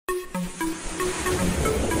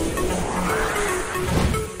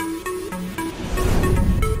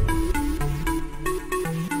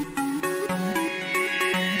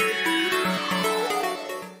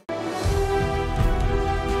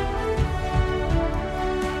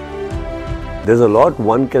There's a lot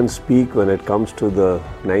one can speak when it comes to the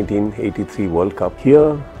 1983 World Cup.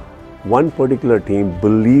 Here, one particular team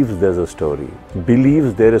believes there's a story,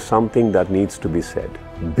 believes there is something that needs to be said,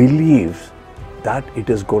 believes that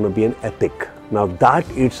it is going to be an epic. Now that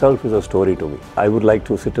itself is a story to me. I would like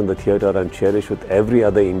to sit in the theatre and cherish with every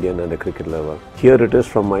other Indian and a cricket lover. Here it is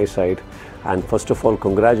from my side, and first of all,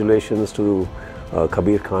 congratulations to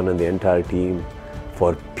Kabir Khan and the entire team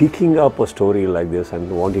for picking up a story like this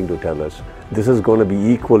and wanting to tell us. This is going to be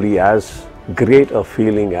equally as great a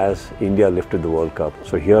feeling as India lifted the World Cup.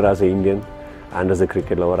 So here as an Indian and as a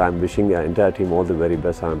cricket lover, I'm wishing the entire team all the very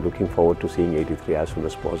best, and I'm looking forward to seeing 83 as soon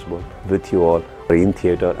as possible with you all in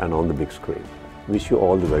theatre and on the big screen. Wish you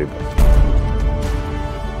all the very best.